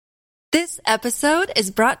This episode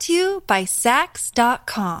is brought to you by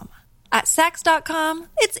Sax.com. At Sax.com,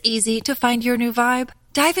 it's easy to find your new vibe.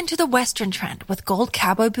 Dive into the Western trend with gold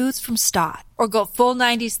cowboy boots from Stott, or go full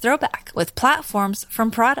 90s throwback with platforms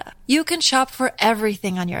from Prada. You can shop for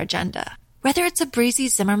everything on your agenda, whether it's a breezy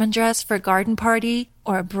Zimmermann dress for a garden party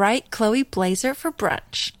or a bright Chloe blazer for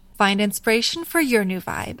brunch. Find inspiration for your new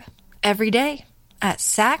vibe every day at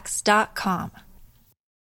Sax.com.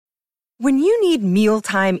 When you need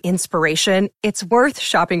mealtime inspiration, it's worth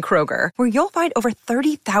shopping Kroger, where you'll find over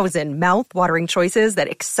 30,000 mouth-watering choices that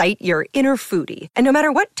excite your inner foodie. And no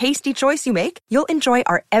matter what tasty choice you make, you'll enjoy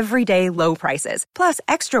our everyday low prices, plus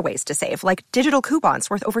extra ways to save, like digital coupons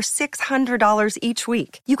worth over $600 each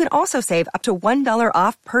week. You can also save up to $1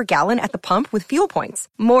 off per gallon at the pump with fuel points.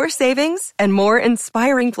 More savings and more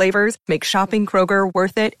inspiring flavors make shopping Kroger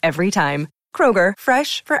worth it every time. Kroger,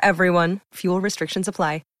 fresh for everyone. Fuel restrictions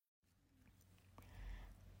apply.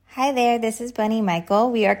 Hi there, this is Bunny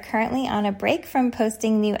Michael. We are currently on a break from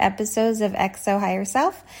posting new episodes of XO Higher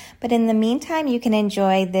Self, but in the meantime, you can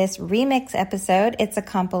enjoy this remix episode. It's a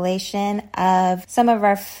compilation of some of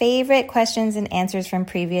our favorite questions and answers from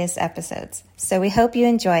previous episodes. So we hope you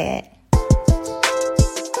enjoy it.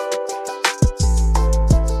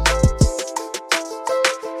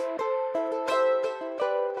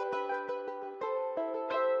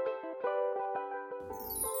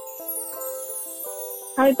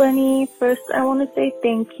 Hi, Bunny. First, I want to say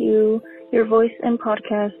thank you. Your voice and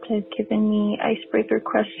podcast has given me icebreaker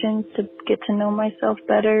questions to get to know myself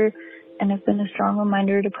better and have been a strong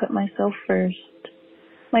reminder to put myself first.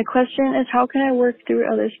 My question is, how can I work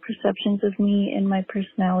through others' perceptions of me and my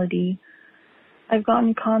personality? I've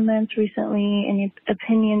gotten comments recently and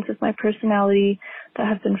opinions of my personality that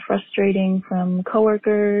have been frustrating from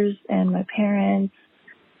coworkers and my parents.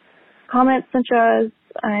 Comments such as,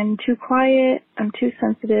 I'm too quiet, I'm too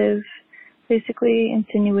sensitive, basically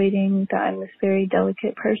insinuating that I'm this very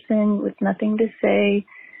delicate person with nothing to say,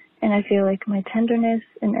 and I feel like my tenderness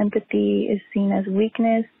and empathy is seen as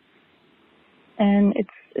weakness, and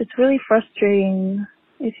it's really frustrating.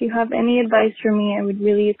 If you have any advice for me, I would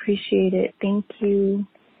really appreciate it. Thank you.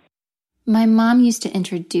 My mom used to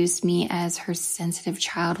introduce me as her sensitive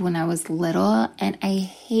child when I was little, and I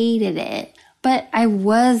hated it. But I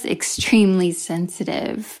was extremely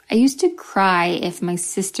sensitive. I used to cry if my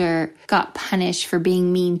sister got punished for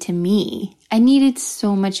being mean to me. I needed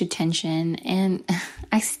so much attention, and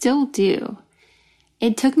I still do.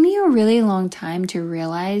 It took me a really long time to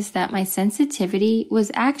realize that my sensitivity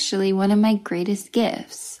was actually one of my greatest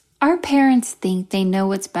gifts. Our parents think they know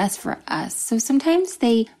what's best for us, so sometimes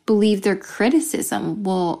they believe their criticism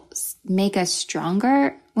will make us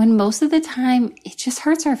stronger, when most of the time it just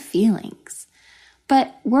hurts our feelings.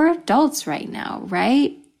 But we're adults right now,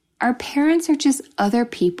 right? Our parents are just other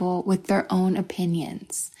people with their own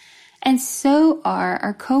opinions. And so are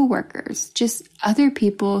our coworkers, just other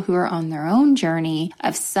people who are on their own journey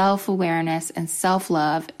of self-awareness and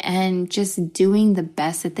self-love and just doing the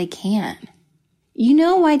best that they can. You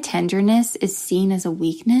know why tenderness is seen as a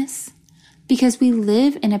weakness? Because we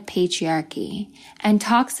live in a patriarchy, and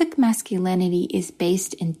toxic masculinity is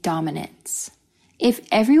based in dominance. If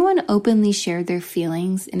everyone openly shared their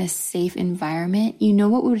feelings in a safe environment, you know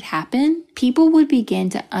what would happen? People would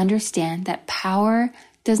begin to understand that power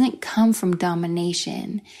doesn't come from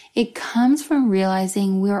domination. It comes from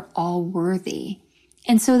realizing we're all worthy.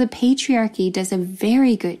 And so the patriarchy does a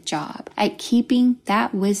very good job at keeping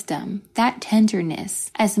that wisdom, that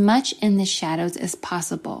tenderness, as much in the shadows as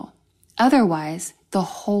possible. Otherwise, the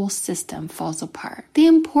whole system falls apart. The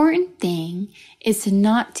important thing is to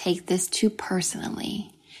not take this too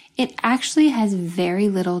personally. It actually has very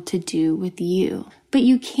little to do with you, but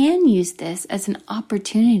you can use this as an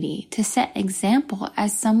opportunity to set example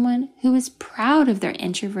as someone who is proud of their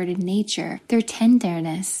introverted nature, their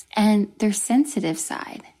tenderness, and their sensitive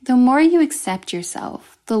side. The more you accept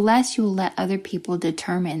yourself, the less you will let other people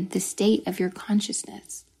determine the state of your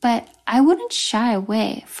consciousness. But I wouldn't shy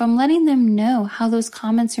away from letting them know how those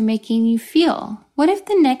comments are making you feel. What if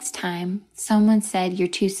the next time someone said you're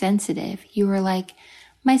too sensitive, you were like,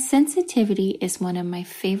 my sensitivity is one of my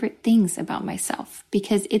favorite things about myself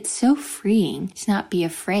because it's so freeing to not be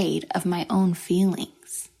afraid of my own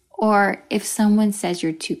feelings. Or if someone says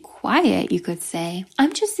you're too quiet, you could say,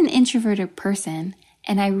 I'm just an introverted person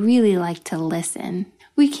and I really like to listen.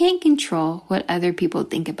 We can't control what other people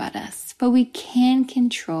think about us, but we can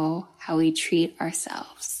control how we treat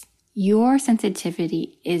ourselves. Your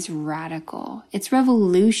sensitivity is radical, it's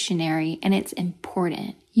revolutionary, and it's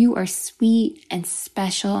important. You are sweet and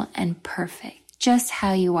special and perfect, just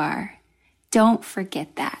how you are. Don't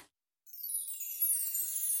forget that.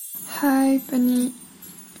 Hi, Bunny.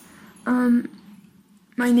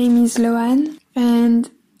 My name is Loan, and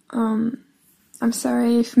I'm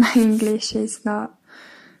sorry if my English is not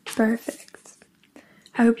perfect.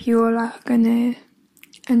 I hope you all are gonna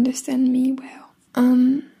understand me well.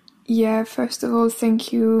 Yeah, first of all,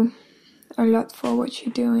 thank you a lot for what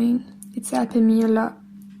you're doing. It's helping me a lot.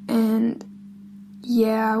 And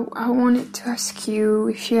yeah, I wanted to ask you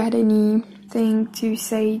if you had anything to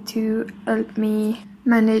say to help me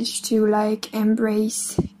manage to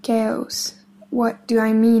embrace chaos. What do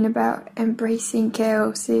I mean about embracing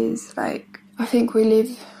chaos is I think we live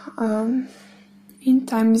in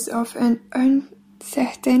times of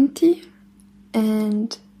uncertainty,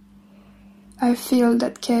 and I feel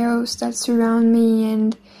that chaos that surrounds me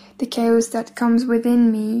and the chaos that comes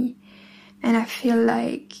within me, and I feel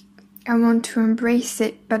like I want to embrace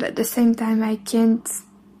it, but at the same time I can't.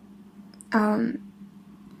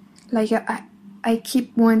 I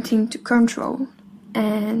keep wanting to control,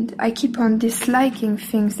 and I keep on disliking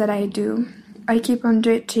things that I do. I keep on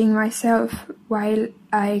judging myself while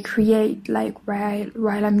I create,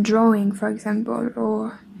 while I'm drawing, for example,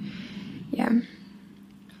 or yeah.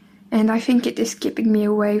 And I think it is keeping me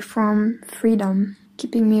away from freedom,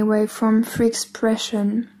 keeping me away from free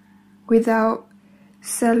expression without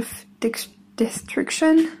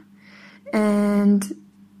self-destruction. And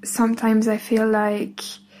sometimes I feel like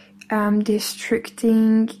I'm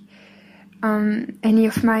destructing any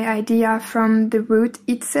of my idea from the root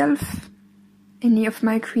itself, any of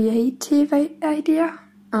my creative idea.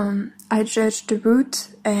 I judge the root,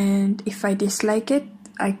 and if I dislike it,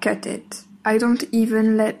 I cut it. I don't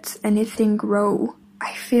even let anything grow.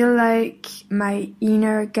 I feel like my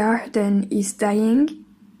inner garden is dying,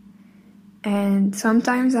 and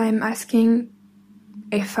sometimes I'm asking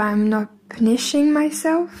if I'm not punishing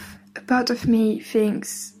myself. A part of me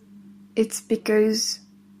thinks it's because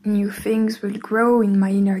new things will grow in my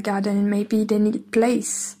inner garden and maybe they need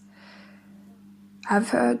place. I've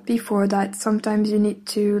heard before that sometimes you need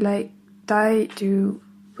to die to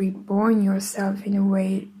reborn yourself in a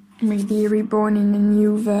way, maybe reborn in a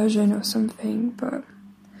new version or something, but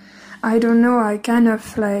I don't know, I kind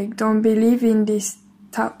of don't believe in this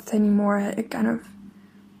thought anymore. I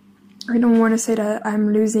don't want to say that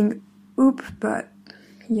I'm losing hope, but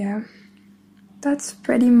yeah. That's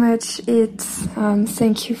pretty much it.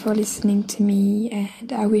 Thank you for listening to me,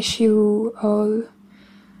 and I wish you all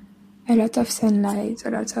a lot of sunlight, a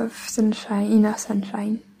lot of sunshine, inner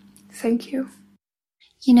sunshine. Thank you.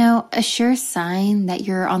 You know, a sure sign that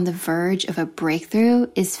you're on the verge of a breakthrough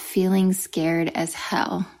is feeling scared as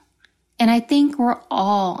hell. And I think we're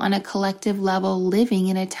all on a collective level living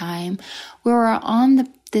in a time where we're on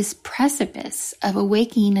this precipice of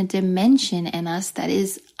awakening a dimension in us that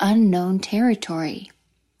is unknown territory.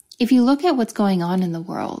 If you look at what's going on in the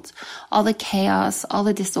world, all the chaos, all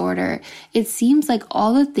the disorder, it seems like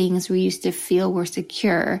all the things we used to feel were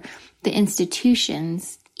secure, the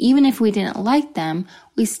institutions, even if we didn't like them,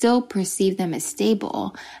 we still perceive them as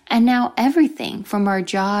stable. And now everything from our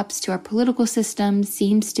jobs to our political system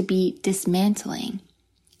seems to be dismantling.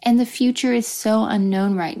 And the future is so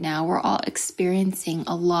unknown right now. We're all experiencing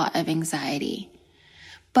a lot of anxiety.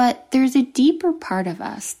 But there's a deeper part of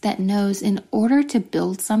us that knows in order to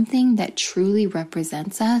build something that truly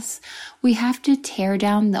represents us, we have to tear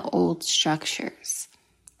down the old structures.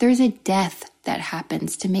 There's a death that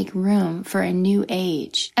happens to make room for a new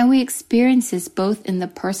age. And we experience this both in the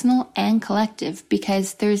personal and collective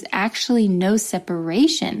because there's actually no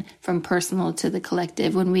separation from personal to the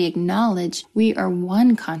collective when we acknowledge we are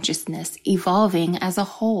one consciousness evolving as a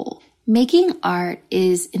whole. Making art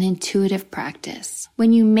is an intuitive practice.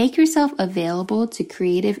 When you make yourself available to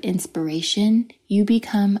creative inspiration, you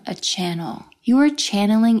become a channel. You are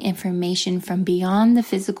channeling information from beyond the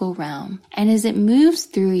physical realm, and as it moves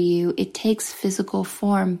through you, it takes physical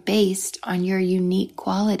form based on your unique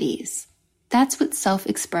qualities. That's what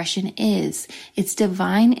self-expression is. It's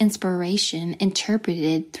divine inspiration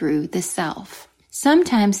interpreted through the self.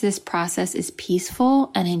 Sometimes this process is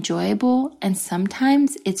peaceful and enjoyable, and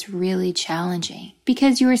sometimes it's really challenging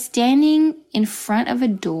because you are standing in front of a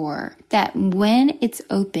door that when it's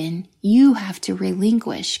open, you have to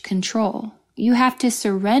relinquish control. You have to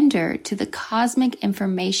surrender to the cosmic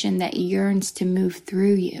information that yearns to move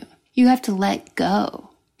through you. You have to let go.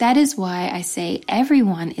 That is why I say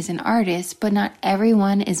everyone is an artist, but not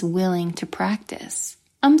everyone is willing to practice.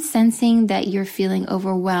 I'm sensing that you're feeling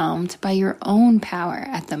overwhelmed by your own power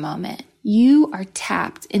at the moment. You are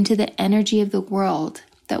tapped into the energy of the world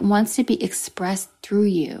that wants to be expressed through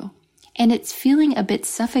you. and it's feeling a bit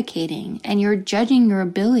suffocating, and you're judging your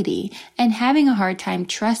ability and having a hard time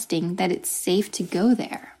trusting that it's safe to go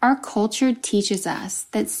there. Our culture teaches us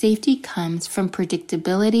that safety comes from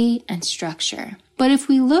predictability and structure. But if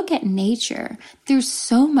we look at nature, there's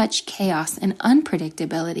so much chaos and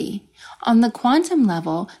unpredictability. On the quantum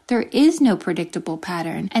level, there is no predictable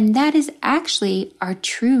pattern, and that is actually our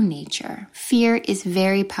true nature. Fear is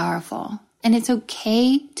very powerful, and it's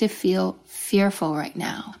okay to feel fearful right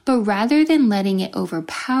now. But rather than letting it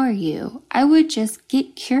overpower you, I would just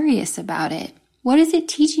get curious about it. What is it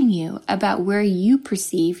teaching you about where you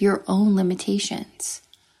perceive your own limitations?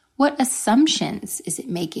 What assumptions is it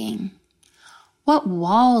making? What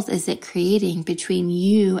walls is it creating between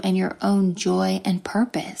you and your own joy and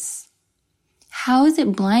purpose? How is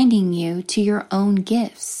it blinding you to your own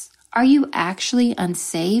gifts? Are you actually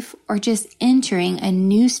unsafe or just entering a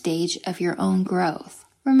new stage of your own growth?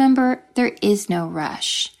 Remember, there is no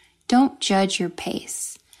rush. Don't judge your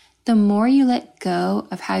pace. The more you let go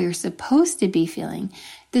of how you're supposed to be feeling,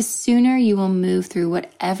 the sooner you will move through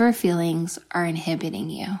whatever feelings are inhibiting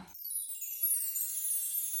you.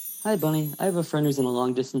 Hi, Bunny. I have a friend who's in a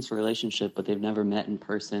long-distance relationship, but they've never met in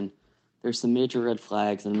person. There's some major red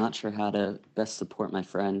flags, and I'm not sure how to best support my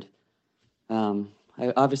friend.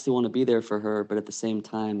 I obviously want to be there for her, but at the same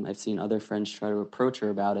time, I've seen other friends try to approach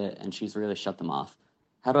her about it, and she's really shut them off.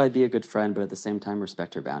 How do I be a good friend, but at the same time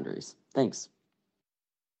respect her boundaries? Thanks.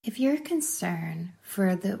 If you're concerned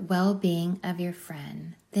for the well-being of your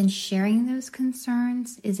friend, then sharing those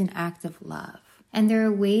concerns is an act of love. And there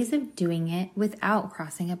are ways of doing it without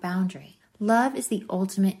crossing a boundary. Love is the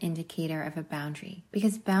ultimate indicator of a boundary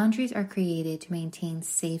because boundaries are created to maintain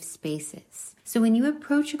safe spaces. So when you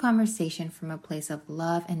approach a conversation from a place of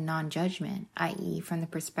love and non-judgment, i.e. from the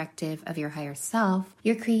perspective of your higher self,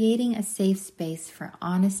 you're creating a safe space for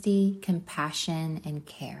honesty, compassion, and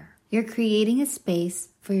care. You're creating a space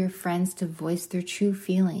for your friends to voice their true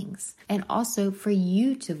feelings and also for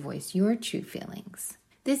you to voice your true feelings.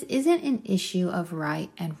 This isn't an issue of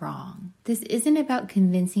right and wrong. This isn't about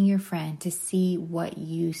convincing your friend to see what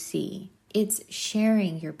you see. It's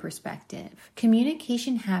sharing your perspective.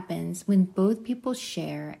 Communication happens when both people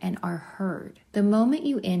share and are heard. The moment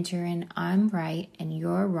you enter an I'm right and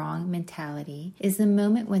you're wrong mentality is the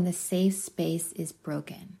moment when the safe space is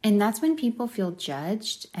broken. And that's when people feel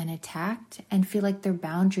judged and attacked and feel like their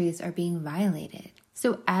boundaries are being violated.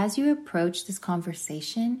 So as you approach this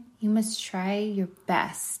conversation, you must try your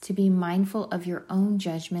best to be mindful of your own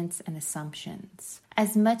judgments and assumptions.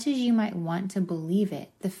 As much as you might want to believe it,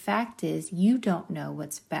 the fact is you don't know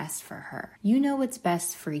what's best for her. You know what's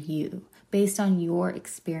best for you based on your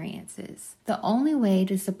experiences. The only way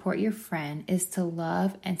to support your friend is to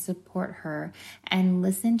love and support her and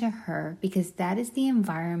listen to her because that is the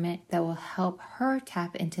environment that will help her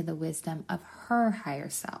tap into the wisdom of her higher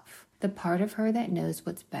self. The part of her that knows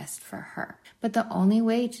what's best for her. But the only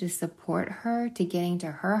way to support her to getting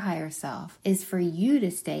to her higher self is for you to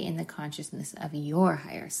stay in the consciousness of your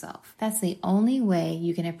higher self. That's the only way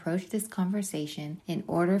you can approach this conversation in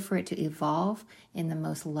order for it to evolve in the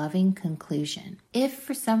most loving conclusion. If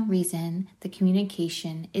for some reason the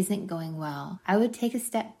communication isn't going well, I would take a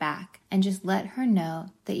step back and just let her know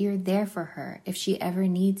that you're there for her if she ever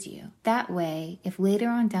needs you. That way, if later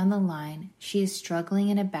on down the line she is struggling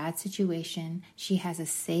in a bad situation, she has a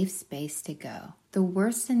safe space to go. The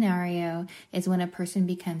worst scenario is when a person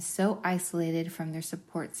becomes so isolated from their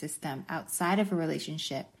support system outside of a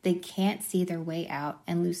relationship, they can't see their way out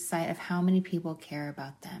and lose sight of how many people care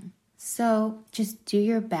about them. So just do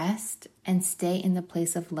your best and stay in the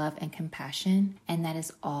place of love and compassion, and that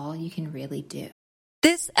is all you can really do.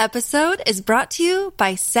 This episode is brought to you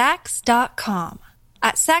by Sax.com.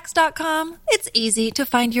 At Sax.com, it's easy to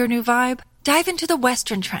find your new vibe. Dive into the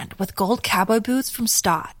Western trend with gold cowboy boots from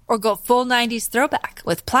Stott, or go full 90s throwback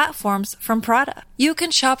with platforms from Prada. You can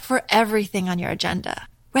shop for everything on your agenda,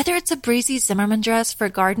 whether it's a breezy Zimmermann dress for a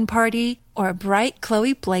garden party or a bright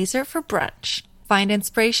Chloe blazer for brunch. Find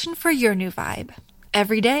inspiration for your new vibe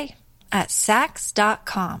every day at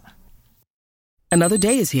Sax.com. Another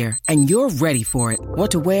day is here, and you're ready for it.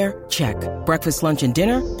 What to wear? Check. Breakfast, lunch, and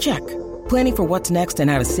dinner? Check. Planning for what's next and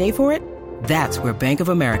how to save for it? That's where Bank of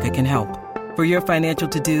America can help. For your financial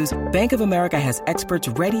to-dos, Bank of America has experts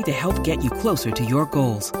ready to help get you closer to your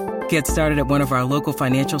goals. Get started at one of our local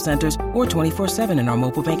financial centers or 24/7 in our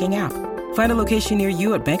mobile banking app. Find a location near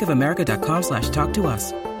you at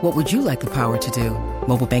bankofamerica.com/talktous. What would you like the power to do?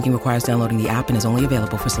 Mobile banking requires downloading the app and is only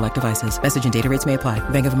available for select devices. Message and data rates may apply.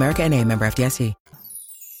 Bank of America NA, member FDIC.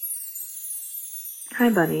 Hi,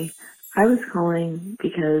 Bunny. I was calling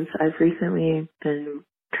because I've recently been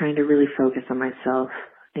trying to really focus on myself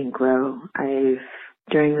and grow.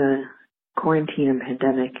 During the quarantine and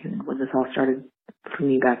pandemic, and when this all started for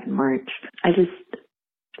me back in March, I just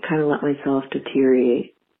kind of let myself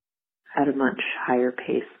deteriorate at a much higher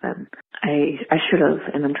pace than I should have,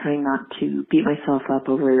 and I'm trying not to beat myself up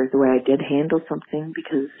over the way I did handle something,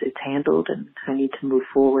 because it's handled and I need to move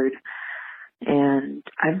forward. And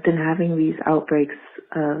I've been having these outbreaks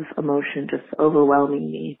of emotion just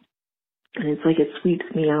overwhelming me, and it's like it sweeps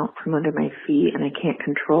me out from under my feet, and I can't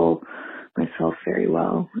control myself very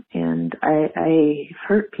well. And I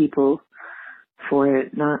hurt people for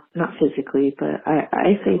it, not physically, but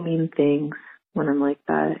I say mean things when I'm like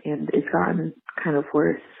that, and it's gotten kind of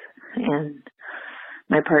worse. And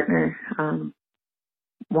my partner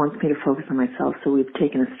wants me to focus on myself, so we've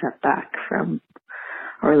taken a step back from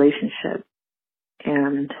our relationship.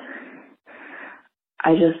 And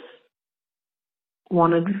I just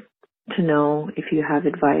wanted to know if you have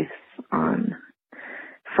advice on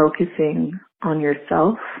focusing on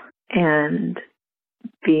yourself and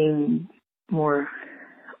being more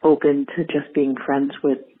open to just being friends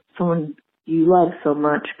with someone you love so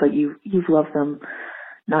much, but you've loved them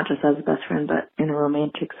not just as a best friend, but in a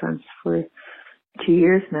romantic sense for 2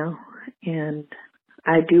 years now. And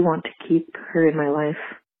I do want to keep her in my life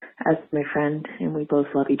as my friend, and we both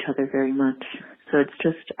love each other very much. So it's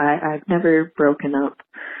just, I've never broken up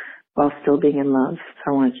while still being in love.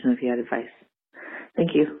 So I wanted to know if you had advice.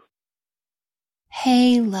 Thank you.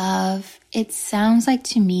 Hey, love. It sounds like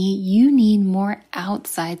to me you need more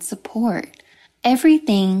outside support.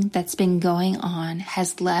 Everything that's been going on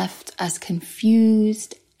has left us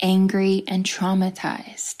confused, angry, and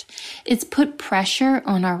traumatized. It's put pressure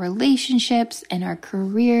on our relationships and our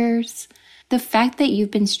careers. The fact that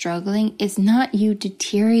you've been struggling is not you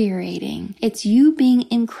deteriorating. It's you being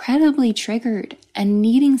incredibly triggered and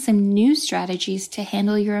needing some new strategies to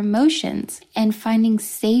handle your emotions and finding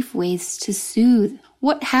safe ways to soothe.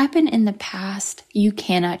 What happened in the past, you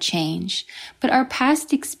cannot change, but our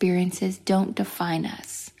past experiences don't define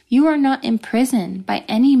us. You are not imprisoned by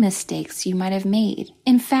any mistakes you might have made.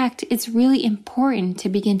 In fact, it's really important to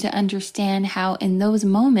begin to understand how in those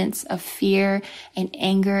moments of fear and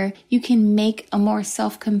anger, you can make a more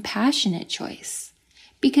self-compassionate choice.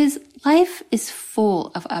 Because life is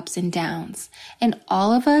full of ups and downs, and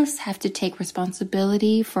all of us have to take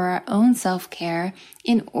responsibility for our own self-care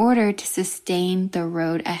in order to sustain the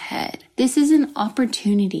road ahead. This is an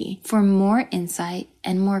opportunity for more insight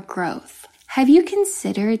and more growth. Have you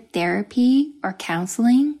considered therapy or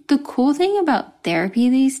counseling? The cool thing about therapy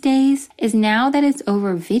these days is now that it's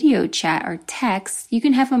over video chat or text, you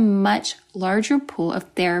can have a much larger pool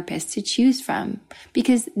of therapists to choose from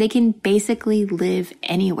because they can basically live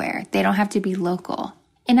anywhere. They don't have to be local.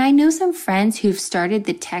 And I know some friends who've started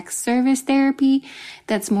the text service therapy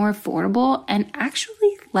that's more affordable and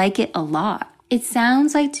actually like it a lot. It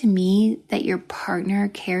sounds like to me that your partner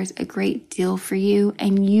cares a great deal for you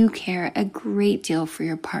and you care a great deal for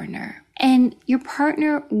your partner. And your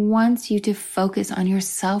partner wants you to focus on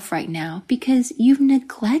yourself right now because you've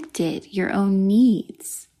neglected your own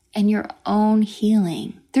needs and your own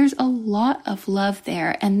healing. There's a lot of love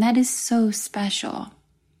there, and that is so special.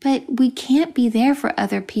 But we can't be there for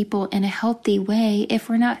other people in a healthy way if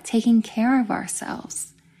we're not taking care of ourselves.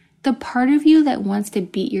 The part of you that wants to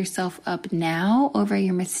beat yourself up now over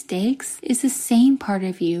your mistakes is the same part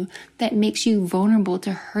of you that makes you vulnerable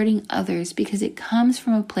to hurting others because it comes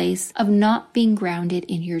from a place of not being grounded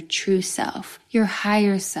in your true self, your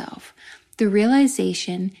higher self, the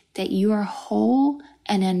realization that you are whole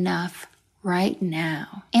and enough right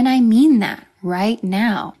now. And I mean that right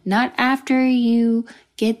now, not after you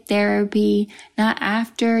get therapy, not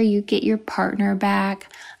after you get your partner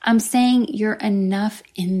back. I'm saying you're enough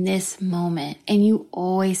in this moment, and you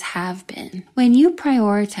always have been. When you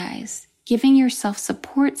prioritize giving yourself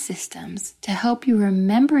support systems to help you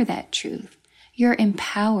remember that truth, you're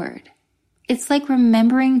empowered. It's like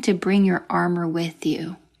remembering to bring your armor with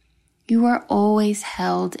you. You are always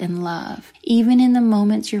held in love. Even in the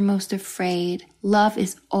moments you're most afraid, love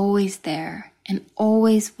is always there and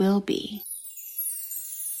always will be.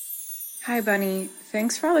 Hi, Bunny.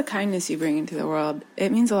 Thanks for all the kindness you bring into the world.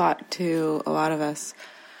 It means a lot to a lot of us.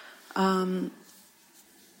 I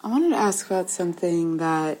wanted to ask about something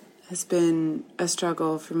that has been a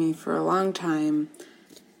struggle for me for a long time,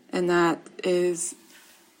 and that is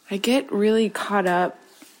I get really caught up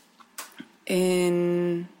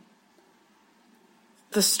in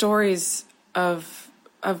the stories of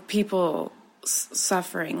people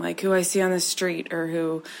suffering, like who I see on the street or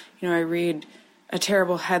who, I read a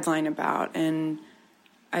terrible headline about, and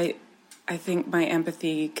I I think my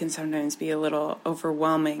empathy can sometimes be a little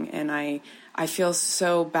overwhelming, and I feel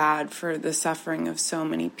so bad for the suffering of so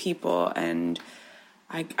many people, and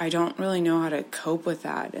I don't really know how to cope with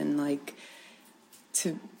that, and like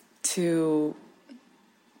to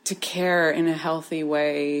care in a healthy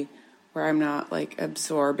way where I'm not like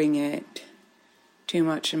absorbing it too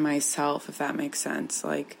much in myself, if that makes sense.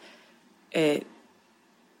 Like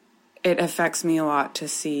it affects me a lot to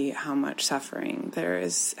see how much suffering there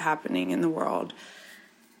is happening in the world.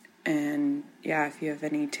 And yeah, if you have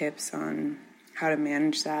any tips on how to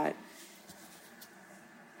manage that,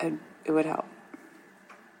 it would help.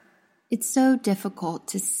 It's so difficult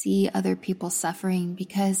to see other people suffering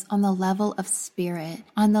because on the level of spirit,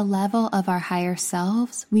 on the level of our higher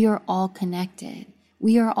selves, we are all connected.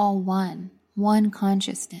 We are all one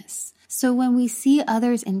consciousness. So when we see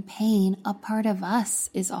others in pain, a part of us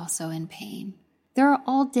is also in pain. There are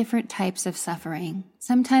all different types of suffering.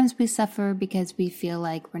 Sometimes we suffer because we feel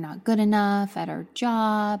like we're not good enough at our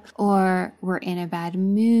job, or we're in a bad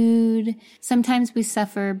mood. Sometimes we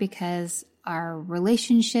suffer because our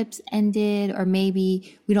relationships ended, or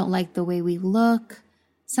maybe we don't like the way we look.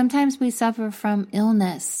 Sometimes we suffer from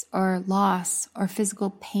illness or loss or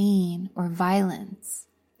physical pain or violence.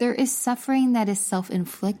 There is suffering that is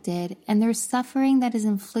self-inflicted, and there's suffering that is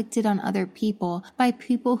inflicted on other people by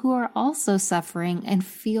people who are also suffering and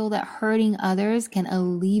feel that hurting others can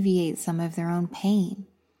alleviate some of their own pain.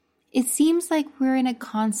 It seems like we're in a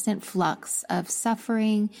constant flux of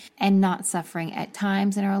suffering and not suffering at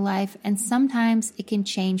times in our life, and sometimes it can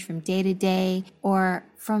change from day to day or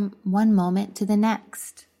from one moment to the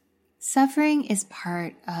next. Suffering is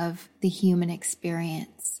part of the human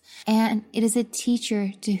experience, and it is a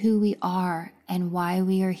teacher to who we are and why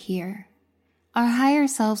we are here. Our higher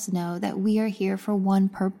selves know that we are here for one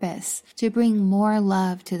purpose, to bring more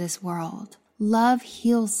love to this world. Love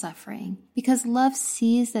heals suffering because love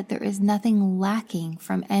sees that there is nothing lacking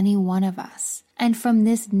from any one of us. And from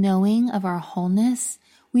this knowing of our wholeness,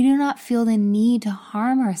 we do not feel the need to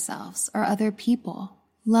harm ourselves or other people.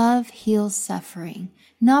 Love heals suffering,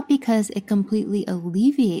 not because it completely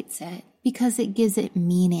alleviates it, because it gives it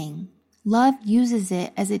meaning. Love uses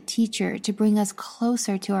it as a teacher to bring us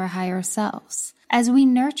closer to our higher selves. As we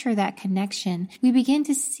nurture that connection, we begin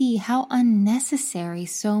to see how unnecessary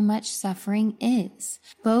so much suffering is,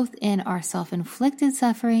 both in our self-inflicted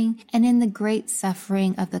suffering and in the great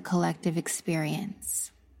suffering of the collective experience.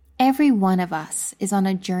 Every one of us is on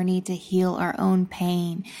a journey to heal our own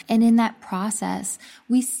pain, and in that process,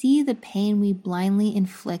 we see the pain we blindly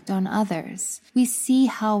inflict on others. We see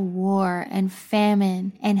how war and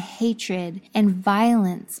famine and hatred and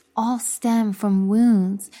violence all stem from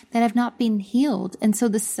wounds that have not been healed, and so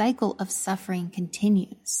the cycle of suffering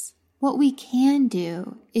continues. What we can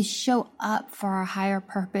do is show up for our higher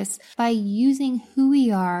purpose by using who we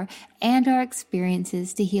are and our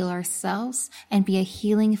experiences to heal ourselves and be a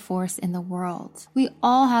healing force in the world. We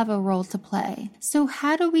all have a role to play. So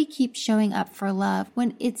how do we keep showing up for love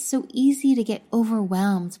when it's so easy to get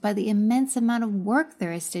overwhelmed by the immense amount of work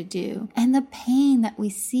there is to do and the pain that we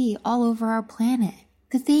see all over our planet?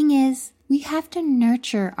 The thing is, we have to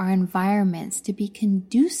nurture our environments to be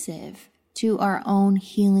conducive to our own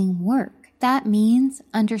healing work. That means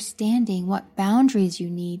understanding what boundaries you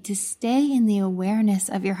need to stay in the awareness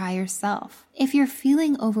of your higher self. If you're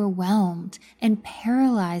feeling overwhelmed and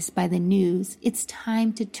paralyzed by the news, it's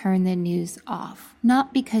time to turn the news off.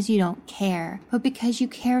 Not because you don't care, but because you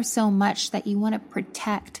care so much that you want to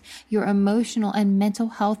protect your emotional and mental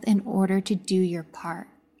health in order to do your part.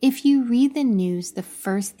 If you read the news the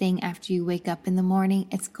first thing after you wake up in the morning,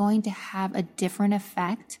 it's going to have a different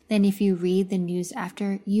effect than if you read the news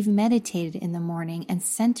after you've meditated in the morning and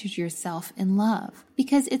centered yourself in love.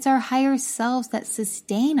 Because it's our higher selves that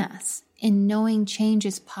sustain us in knowing change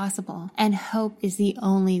is possible and hope is the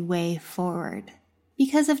only way forward.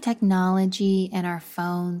 Because of technology and our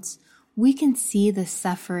phones, we can see the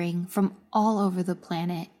suffering from all over the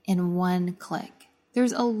planet in one click.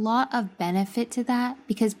 There's a lot of benefit to that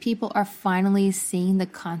because people are finally seeing the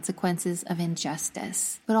consequences of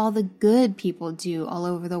injustice. But all the good people do all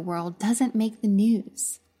over the world doesn't make the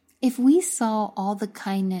news. If we saw all the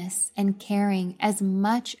kindness and caring as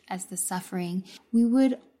much as the suffering, we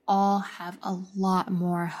would all have a lot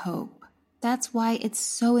more hope. That's why it's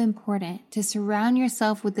so important to surround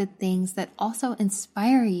yourself with the things that also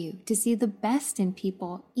inspire you to see the best in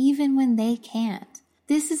people, even when they can't.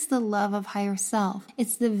 This is the love of higher self.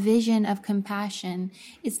 It's the vision of compassion.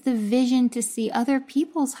 It's the vision to see other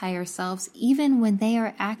people's higher selves even when they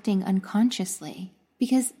are acting unconsciously.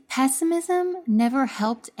 Because pessimism never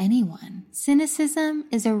helped anyone. Cynicism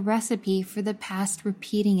is a recipe for the past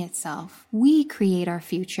repeating itself. We create our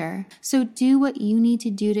future. So do what you need to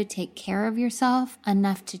do to take care of yourself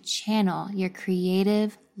enough to channel your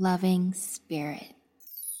creative, loving spirit.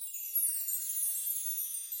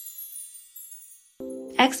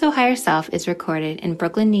 XO Higher Self is recorded in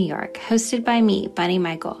Brooklyn, New York, hosted by me, Bunny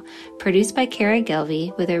Michael, produced by Kara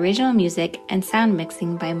Gilvey, with original music and sound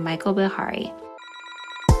mixing by Michael Bihari.